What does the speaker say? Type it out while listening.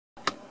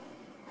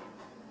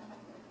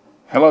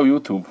Hello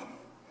YouTube.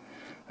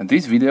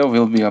 This video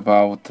will be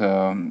about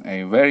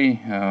a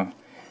very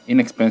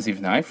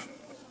inexpensive knife.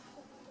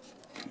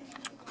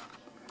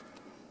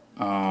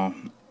 A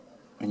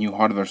new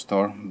hardware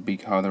store,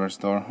 big hardware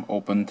store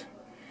opened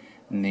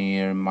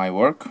near my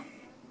work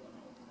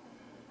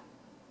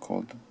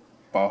called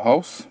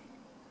Bauhaus,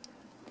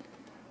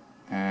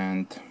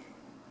 and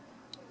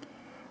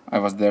I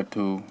was there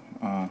to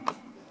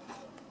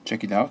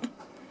check it out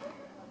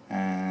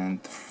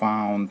and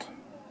found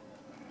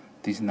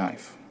this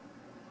knife,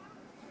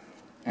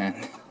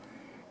 and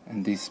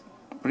this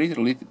pretty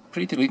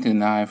little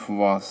knife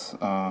was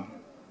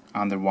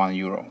under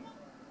 €1.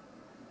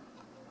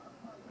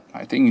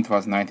 I think it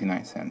was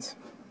 99 cents.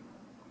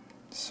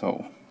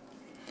 So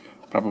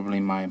probably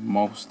my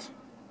most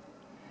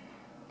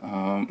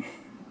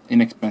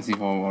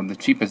inexpensive or the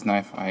cheapest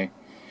knife I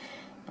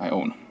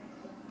own,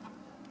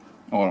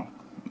 or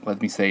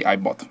let me say I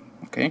bought.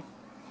 Okay,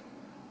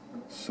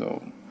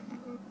 so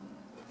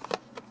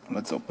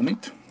let's open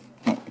it.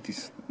 Oh, it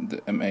is the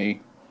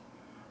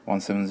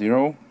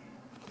MA170.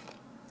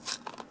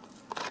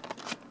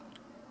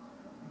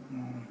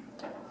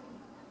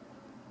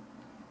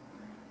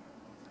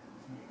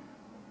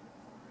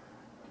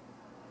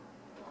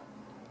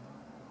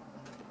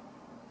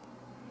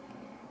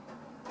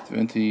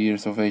 "20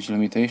 years of age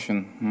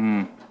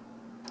limitation."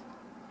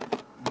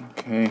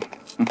 Okay.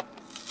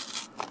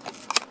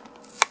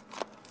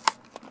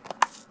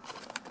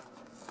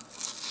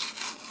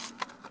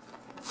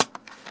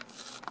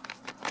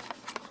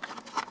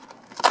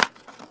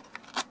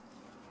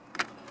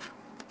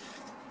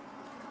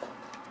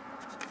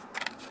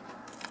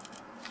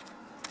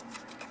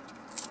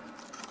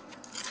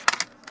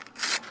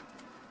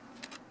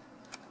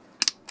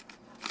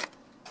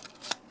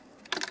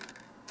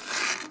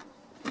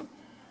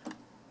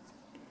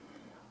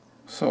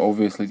 So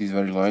obviously it is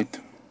very light.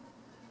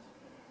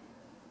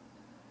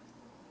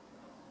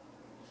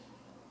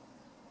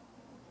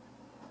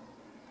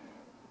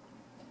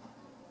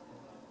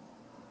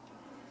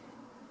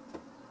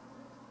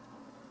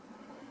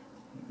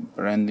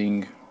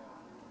 Branding.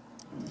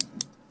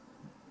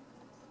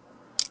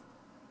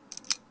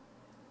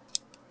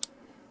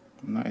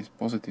 Nice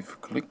positive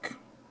click.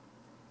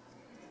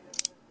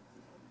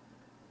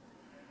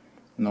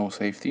 No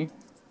safety.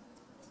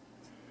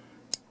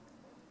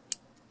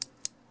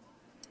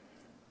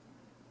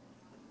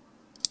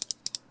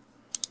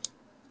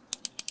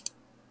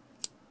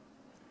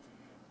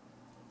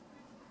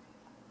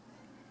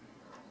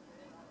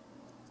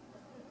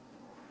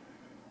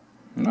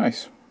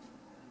 Nice.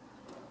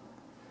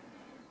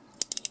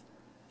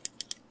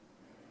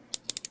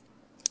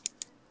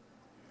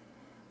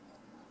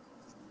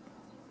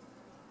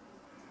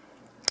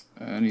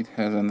 And it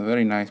has a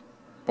very nice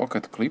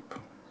pocket clip,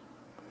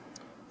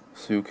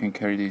 so you can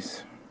carry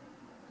this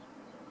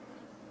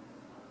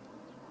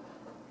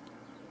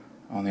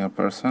on your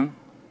person,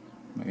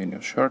 maybe in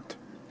your shirt.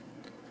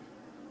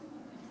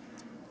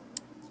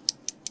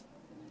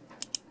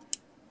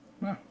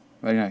 Yeah,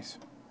 very nice.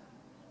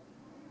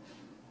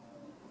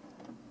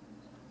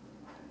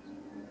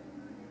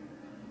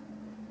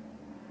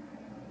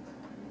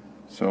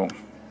 So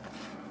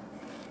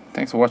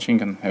thanks for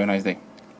watching and have a nice day.